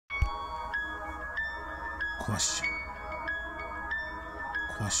Question.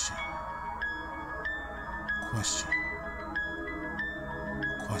 Question. Question.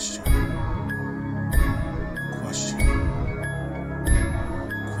 Question. Question.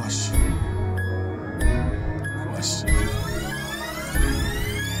 Question. Question.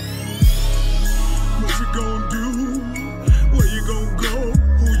 What you gonna do? Where you gonna go?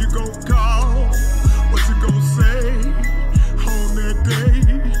 Who you gonna call? What you gonna say on that day?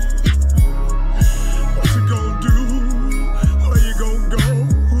 What you gonna do? Where you gonna go?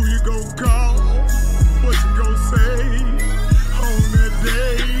 Who you gonna call? What you gonna say on that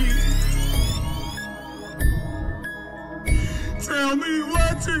day? Tell me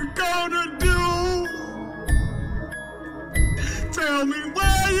what you gonna do. Tell me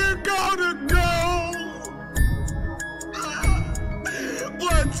where you gonna go.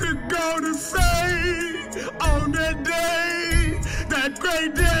 What you gonna say on that day, that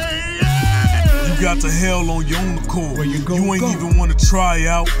great day? Yeah. You got to hell on your own accord. Where you ain't even wanna try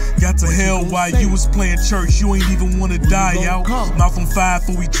out. Got to hell while you was playing church. You ain't even wanna die out. Mouth on fire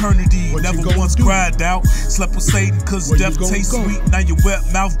for eternity. Never once cried out. Slept with Satan cause death tastes sweet. Now your wet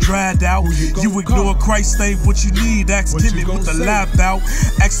mouth dried out. You ignore Christ, ain't what you need. Ask Timmy with the lab out.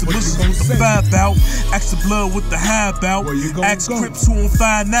 Ask the Muslims with the five out. Ask the blood with the high out. Ask Crips who on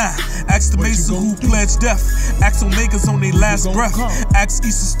fire now. Ask the Mason who pledged death. Ask Omegas on their last breath. Ask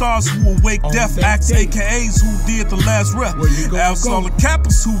Eastern Stars who awake death. Ask AKAs who did the last rep. Ask all the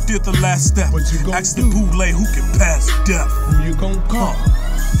Kappas who did the last step. Ask the Boule who can pass death. Who you gon' call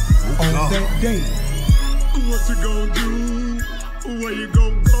on that day? What you gon' do? Where you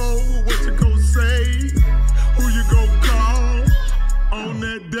gon' go? What you gon' say? Who you gon' call on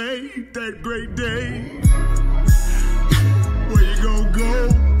that day, that great day? Where you gon' go?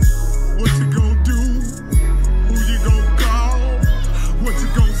 What you gon' do? Who you gon' call? What you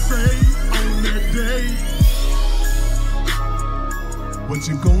gon' say on that day? What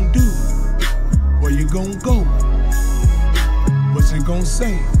you gon' do? Where you gon' go? What you gon'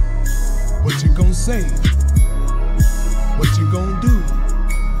 say? What you gon' say? What you gon' do?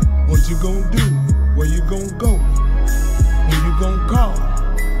 What you gon' do? Where you gon' go? Who you gon' call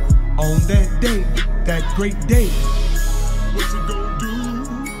on that day, that great day? What you gon' do?